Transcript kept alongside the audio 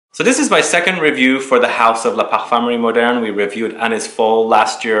So this is my second review for the house of La Parfumerie Moderne. We reviewed Annees Folles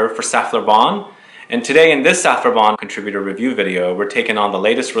last year for Saint Laurent. And today in this Saint Laurent contributor review video, we're taking on the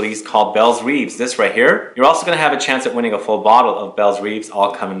latest release called Belles Rives, this right here. You're also going to have a chance at winning a full bottle of Belles Rives,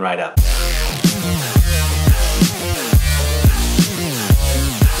 all coming right up.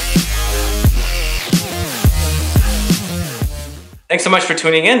 Thanks so much for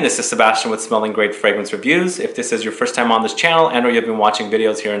tuning in. This is Sebastian with Smelling Great Fragrance Reviews. If this is your first time on this channel and or you've been watching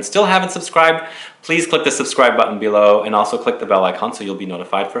videos here and still haven't subscribed, please click the subscribe button below and also click the bell icon so you'll be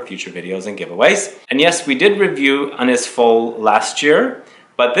notified for future videos and giveaways. And yes, we did review Annees Folles last year,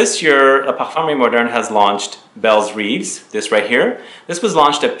 but this year La Parfumerie Moderne has launched Belles Rives, this right here. This was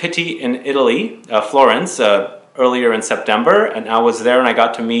launched at Pitti in Italy, Florence, earlier in September, and I was there and I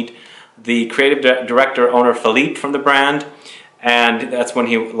got to meet the creative director, owner Philippe from the brand. And that's when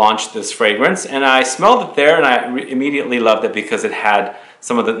he launched this fragrance. And I smelled it there and I immediately loved it because it had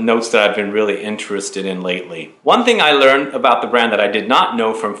some of the notes that I've been really interested in lately. One thing I learned about the brand that I did not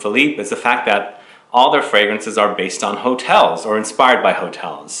know from Philippe is the fact that all their fragrances are based on hotels or inspired by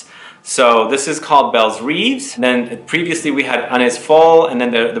hotels. So this is called Belles Rives. And then previously we had Annees Folles, and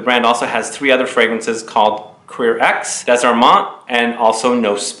then the brand also has 3 other fragrances called Cuir X, Desarmant, and also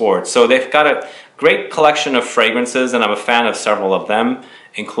No Sport. So they've got a great collection of fragrances, and I'm a fan of several of them,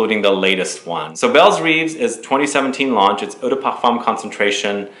 including the latest one. So Belles Rives is 2017 launch. It's eau de parfum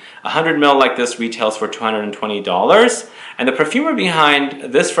concentration. 100 ml like this retails for $220. And the perfumer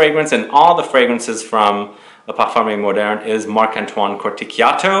behind this fragrance and all the fragrances from La Parfumerie Moderne is Marc-Antoine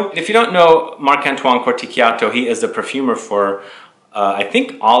Corticchiato. If you don't know Marc-Antoine Corticchiato, he is the perfumer for I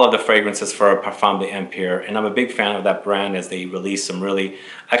think all of the fragrances for Parfum d'Empire, and I'm a big fan of that brand as they release some really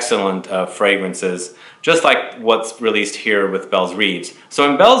excellent fragrances, just like what's released here with Belles Rives. So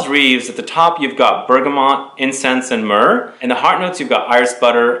in Belles Rives, at the top you've got Bergamot, Incense, and Myrrh. In the heart notes you've got iris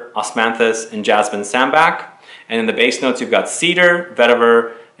butter, Osmanthus, and Jasmin Sambac. And in the base notes you've got cedar,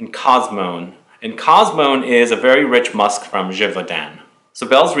 vetiver, and cosmone. And cosmone is a very rich musk from Givaudan. So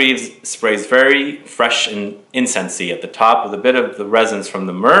Belles Rives sprays very fresh and incensey at the top with a bit of the resins from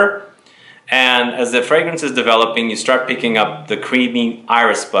the myrrh. And as the fragrance is developing, you start picking up the creamy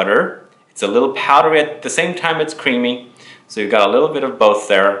iris butter. It's a little powdery at the same time it's creamy. So you've got a little bit of both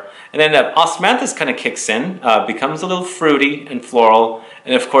there. And then that osmanthus kind of kicks in, becomes a little fruity and floral.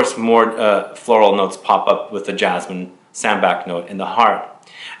 And of course more floral notes pop up with the jasmine sambac note in the heart.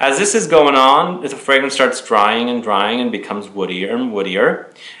 As this is going on, the fragrance starts drying and becomes woodier and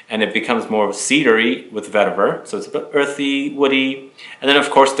woodier, and it becomes more cedary with vetiver, so it's a bit earthy, woody, and then of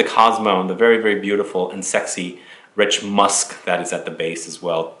course the cosmone, the very, very beautiful and sexy rich musk that is at the base as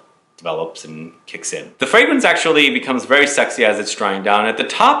well, develops and kicks in. The fragrance actually becomes very sexy as it's drying down. At the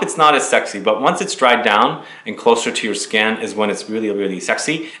top it's not as sexy, but once it's dried down and closer to your skin is when it's really, really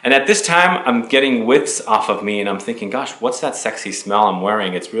sexy. And at this time I'm getting whiffs off of me and I'm thinking, gosh, what's that sexy smell I'm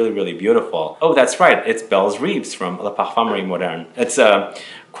wearing? It's really, really beautiful. Oh, that's right, it's Belles Rives from La Parfumerie Moderne. It's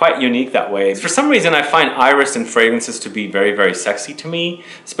quite unique that way. For some reason I find iris and fragrances to be very, very sexy to me,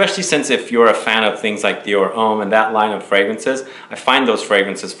 especially since if you're a fan of things like Dior Homme and that line of fragrances, I find those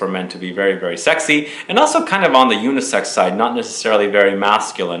fragrances for men to be very, very sexy and also kind of on the unisex side, not necessarily very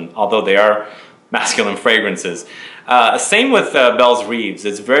masculine, although they are masculine fragrances. Same with Belles Rives.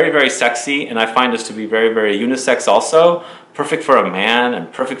 It's very, very sexy and I find this to be very, very unisex also. Perfect for a man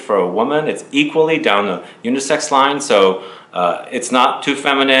and perfect for a woman. It's equally down the unisex line, so it's not too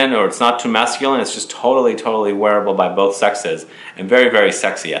feminine or it's not too masculine. It's just totally, totally wearable by both sexes and very, very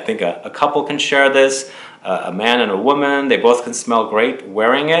sexy. I think a couple can share this, a man and a woman. They both can smell great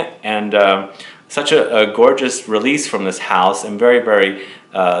wearing it, and such a gorgeous release from this house and very, very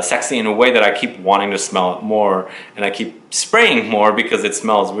sexy in a way that I keep wanting to smell it more and I keep spraying more because it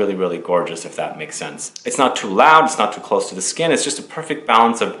smells really, really gorgeous, if that makes sense. It's not too loud, it's not too close to the skin, it's just a perfect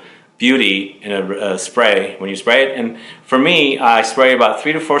balance of beauty in a spray when you spray it. And for me, I spray about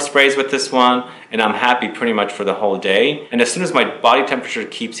 3 to 4 sprays with this one and I'm happy pretty much for the whole day. And as soon as my body temperature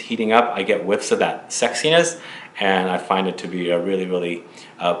keeps heating up, I get whiffs of that sexiness and I find it to be a really, really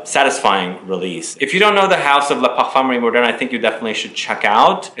satisfying release. If you don't know the house of La Parfumerie Moderne, I think you definitely should check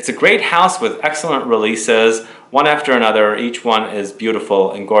out. It's a great house with excellent releases, one after another. Each one is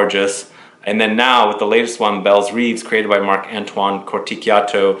beautiful and gorgeous. And then now with the latest one, Belles Rives, created by Marc-Antoine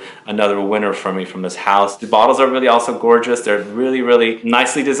Corticchiato, another winner for me from this house. The bottles are really also gorgeous. They're really, really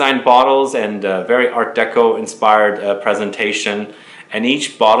nicely designed bottles and very Art Deco inspired presentation. And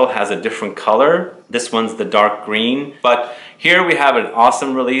each bottle has a different color. This one's the dark green. But here we have an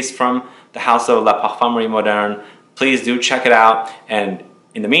awesome release from the house of La Parfumerie Moderne. Please do check it out. And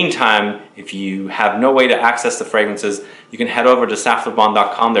In the meantime, if you have no way to access the fragrances, you can head over to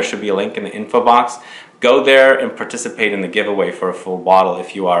saflebon.com. There should be a link in the info box. Go there and participate in the giveaway for a full bottle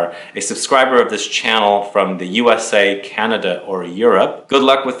if you are a subscriber of this channel from the USA, Canada, or Europe. Good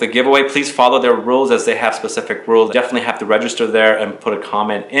luck with the giveaway. Please follow their rules as they have specific rules. Definitely have to register there and put a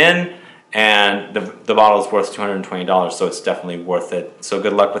comment in. And the bottle is worth $220, so it's definitely worth it. So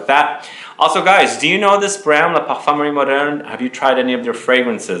good luck with that. Also, guys, do you know this brand, La Parfumerie Moderne? Have you tried any of their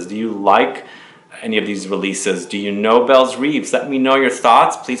fragrances? Do you like any of these releases? Do you know Belles Rives? Let me know your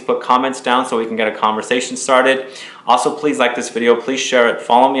thoughts. Please put comments down so we can get a conversation started. Also, please like this video. Please share it.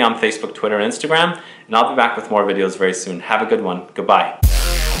 Follow me on Facebook, Twitter, and Instagram. And I'll be back with more videos very soon. Have a good one. Goodbye.